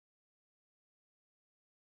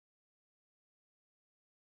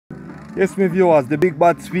Yes, my viewers, the big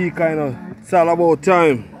bad speaker, you know, it's all about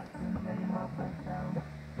time.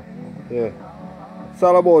 Yeah, it's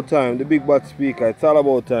all about time, the big bad speaker, it's all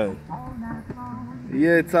about time.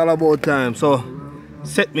 Yeah, it's all about time. So,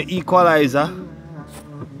 set my equalizer.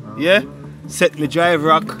 Yeah, set my drive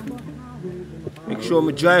rack. Make sure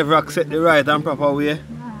my drive rack set the right and proper way.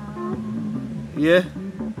 Yeah,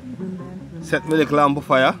 set my little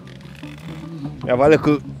amplifier. I have a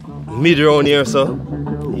little mid around here, so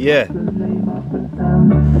yeah.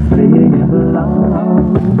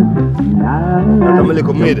 That's my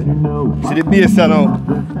little mid. See the bass now?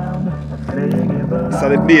 This is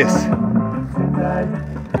the bass.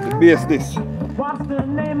 The bass this.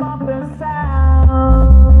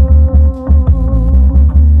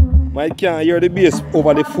 I can't hear the bass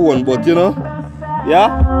over the phone, but you know,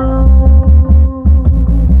 yeah?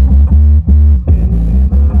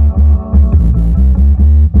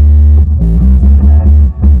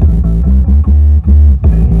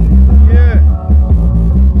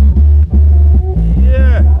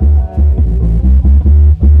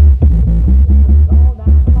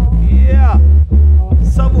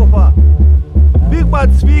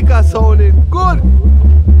 Speaker sounding good.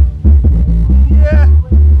 Yeah.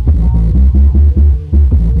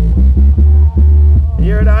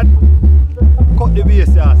 Hear that? Cut the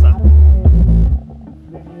bass, sir.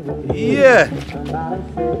 Yeah.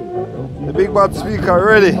 The big bad speaker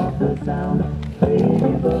ready.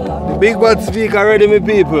 The big bad speaker ready, my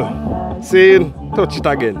people. Saying, touch it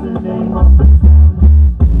again.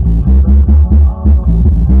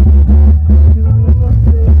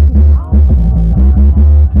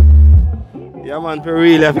 Yeah man, for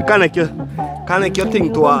real, if you connect your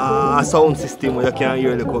thing to a sound system where you can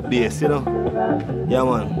hear the bass, you know. Yeah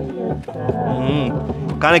man.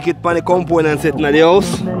 Connect it on the component setting of the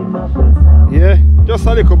house. Yeah, just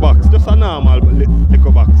a little box, just a normal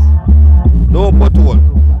little box. No pothole.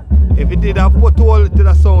 If it did have pothole, it would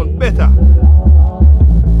have sound better.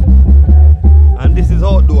 And this is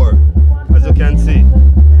outdoor, as you can see.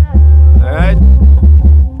 Alright?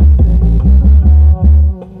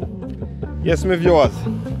 Yes, my viewers,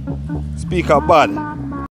 speaker bad.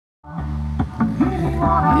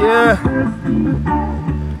 Yeah.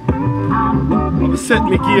 I'm set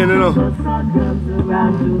my gain, you know.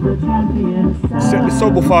 Set the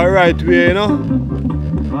subwoofer the right way, you know.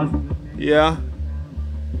 Yeah.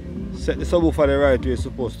 Set the subwoofer the right way it's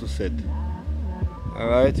supposed to set.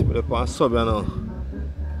 Alright, put it on sub you now.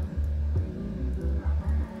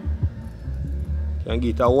 Can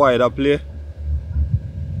get a wider play.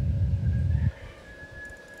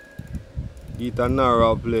 Get a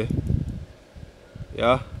narrow play.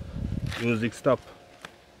 Yeah. Music stop.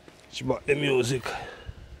 Switch back the music.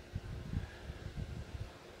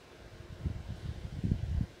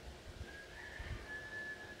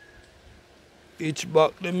 Switch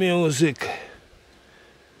back the music.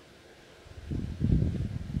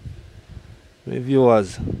 My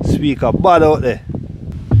viewers, speaker bad out there.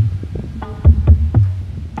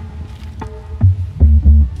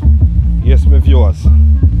 Yes, my viewers.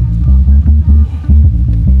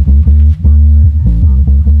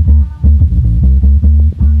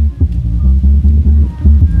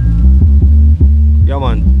 Yeah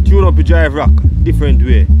man, tune up your drive rack different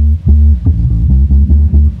way.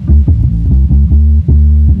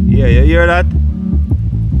 Yeah, you hear that?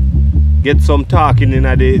 Get some talking in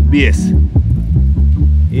the bass.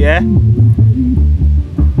 Yeah?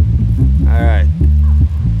 Alright.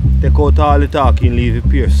 Take out all the talking, leave it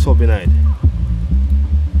pure sub in it.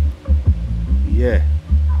 Yeah.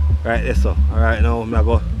 Right there, so. Alright, now I'm gonna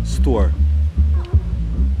go store.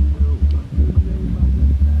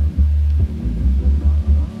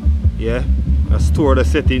 Yeah, I store the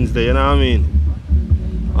settings there, you know what I mean?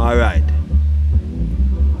 Alright.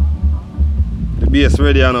 The bass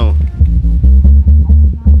ready now.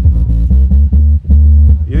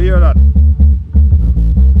 You hear that?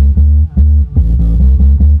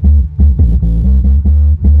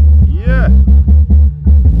 Yeah.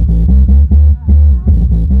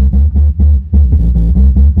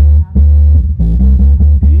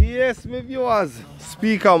 Yes, my viewers.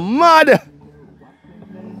 Speaker mad.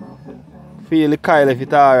 Feel the coil if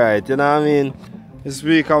it's alright, you know what I mean? The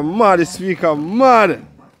speaker mad, the speaker mad.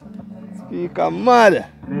 Speaker mad.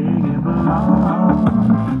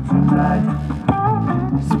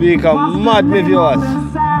 Speaker mad, my viewers.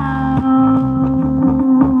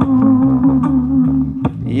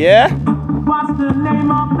 Yeah?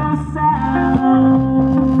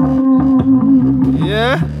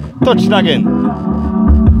 Yeah? Touch it again.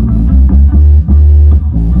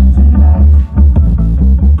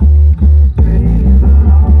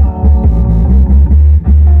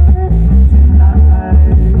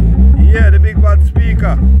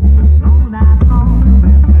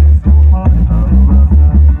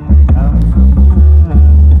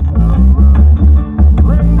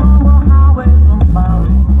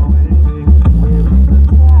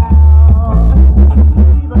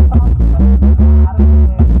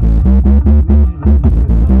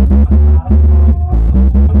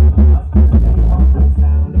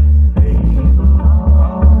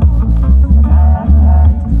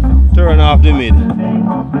 off the mid.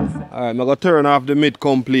 Alright, I'm gonna turn off the mid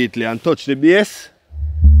completely and touch the bass.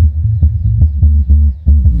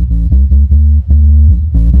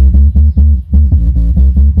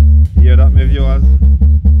 Hear that, my viewers?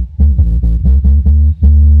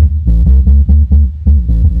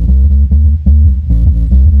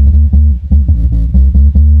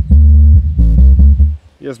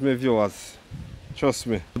 Yes, my viewers, trust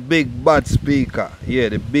me. The big bad speaker, yeah,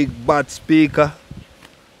 the big bad speaker.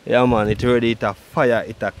 Yeah man, it already hit a fire,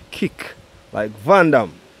 it a kick like Van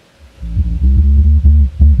Damme.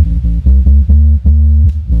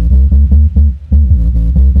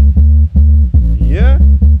 Yeah.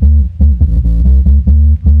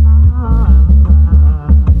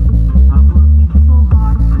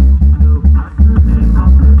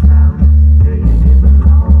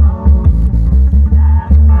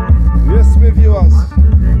 Yes, my viewers.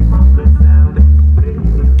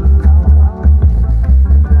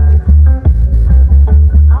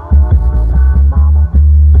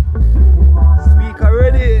 Speaker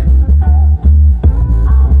ready.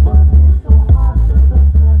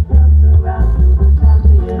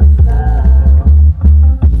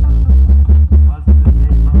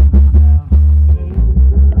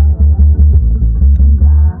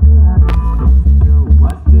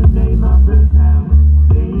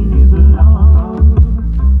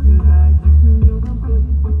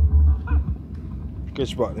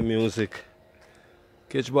 Catch back the music.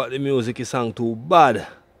 Catch back the music, it sound too bad.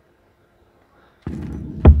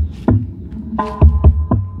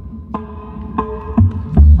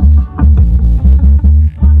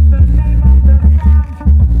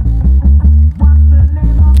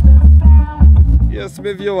 Yes,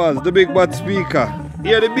 my viewers, the big bad speaker.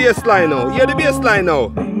 Hear the bass line now. Hear the bass line now.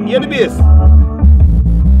 Hear the bass.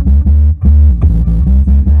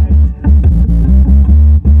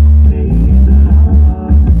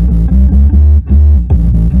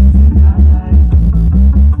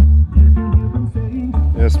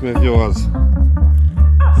 Yes, my viewers.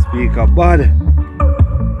 Speaker bad.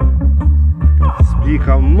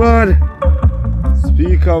 Speaker mad.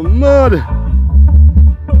 Speaker mad.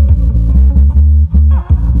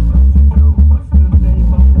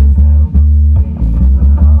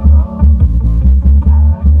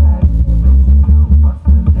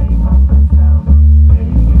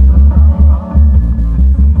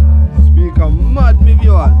 Speaker mad, my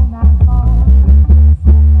viewers.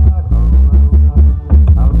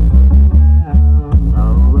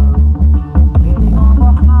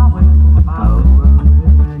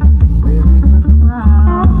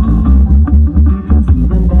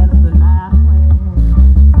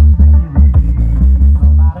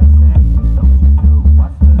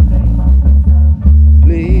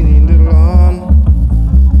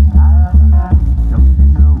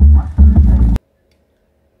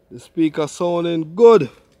 The speaker sounding good.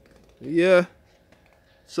 Yeah.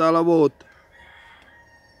 It's all about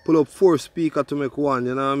pull up 4 speakers to make one,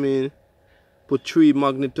 you know what I mean? Put 3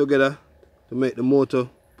 magnets together to make the motor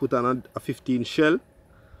put on a 15 shell.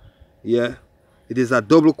 Yeah. It is a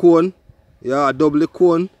double cone. Yeah, a double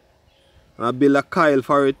cone. And I build a coil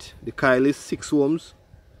for it. The coil is 6 ohms.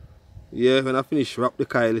 Yeah, when I finish wrap the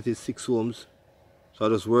coil, it is 6 ohms. So I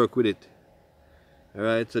just work with it.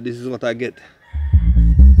 Alright, so this is what I get.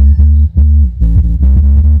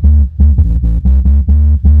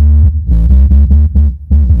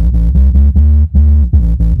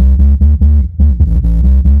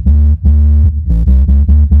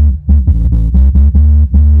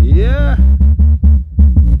 Yeah.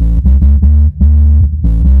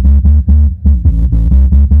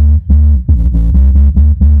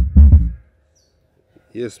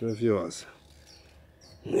 Yes, my viewers.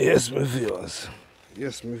 Yes, my viewers.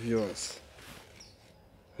 Yes, my viewers.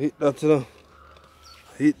 Hit that, you know.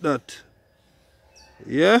 Hit that.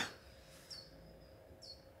 Yeah.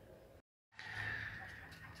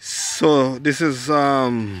 So this is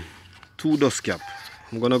 2 dust cap.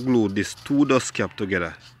 I'm gonna glue this 2 dust cap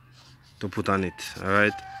together to put on it.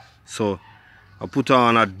 Alright. So I put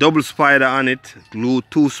on a double spider on it, glue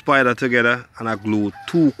 2 spider together, and I glue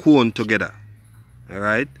 2 cone together.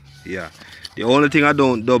 Alright. Yeah. The only thing I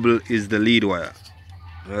don't double is the lead wire.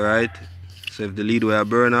 Alright. So if the lead wire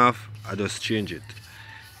burn off, I just change it.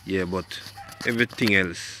 Yeah, but everything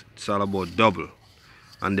else, it's all about double.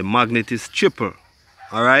 And the magnet is triple.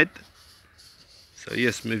 Alright. So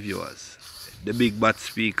yes, my viewers, the big bad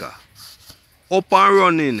speaker. Up and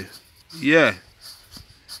running. Yeah.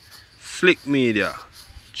 Slick Media.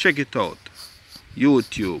 Check it out.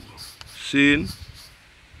 YouTube. Seen?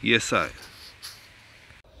 Yes, I.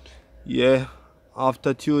 Yeah,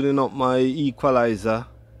 after tuning up my equalizer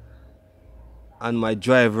and my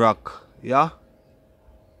drive rack, Yeah?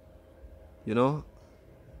 You know?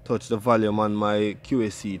 Touch the volume on my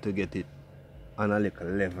QAC to get it on a little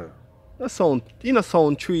level. You know,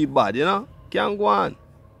 sound tree bad, you know? Can't go on.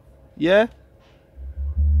 Yeah?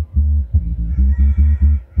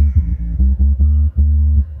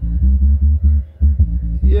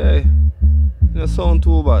 Yeah. You know, sound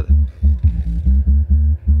too bad.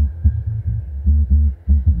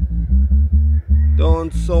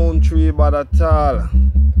 Don't sound tree bad at all.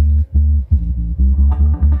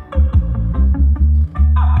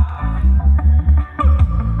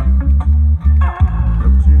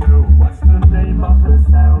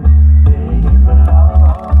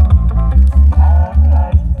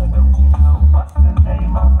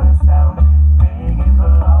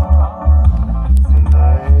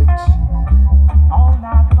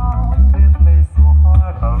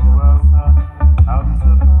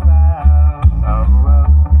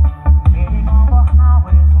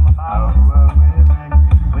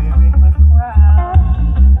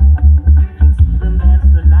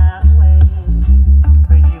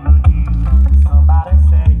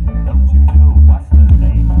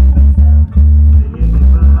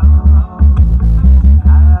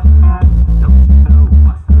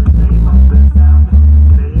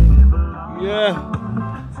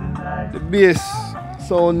 Bass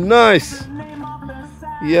so nice.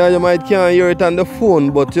 Yeah, you might can't hear it on the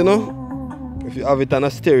phone, but you know, if you have it on a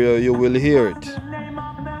stereo, you will hear it.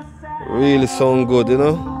 Really sound good, you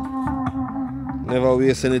know. Never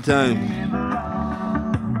waste any time.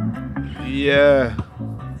 Yeah.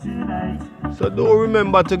 So do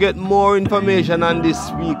remember to get more information on this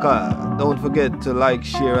speaker. Don't forget to like,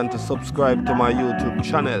 share, and to subscribe to my YouTube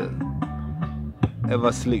channel,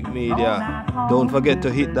 Evah Slick Media. Don't forget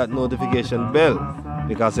to hit that notification bell,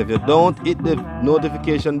 because if you don't hit the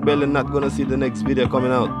notification bell, you're not gonna see the next video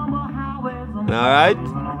coming out. Alright?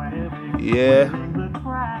 Yeah.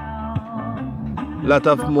 Lot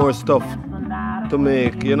of more stuff to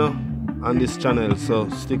make, you know, on this channel, so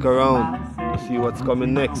stick around to see what's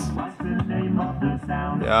coming next.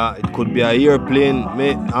 Yeah, it could be a airplane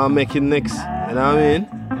I'm making next, you know what I mean?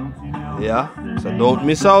 Yeah, so don't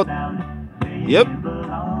miss out. Yep.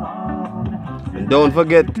 And don't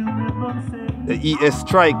forget the ES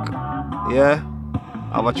Strike. Yeah,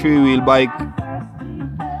 I have a 3-wheel bike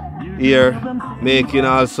here making,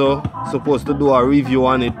 also supposed to do a review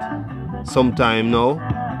on it sometime now.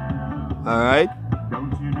 Alright,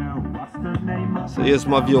 so yes,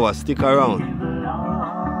 my viewers, stick around.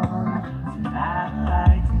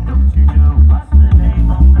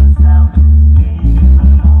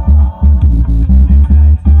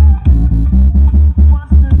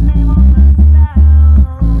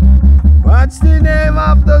 What's the name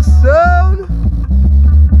of the sound?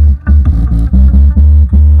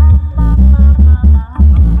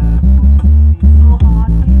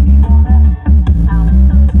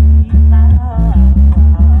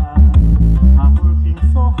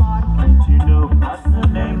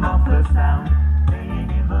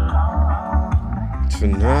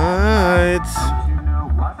 Tonight.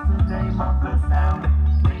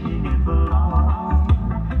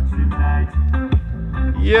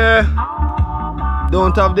 Yeah.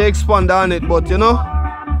 Don't have the expander on it, but you know,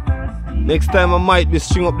 next time I might be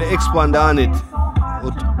string up the expander on it.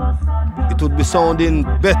 It would be sounding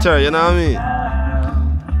better, you know what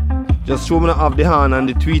I mean? Just so I don't have the hand and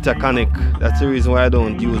the tweeter connect. That's the reason why I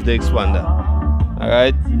don't use the expander.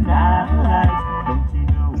 Alright?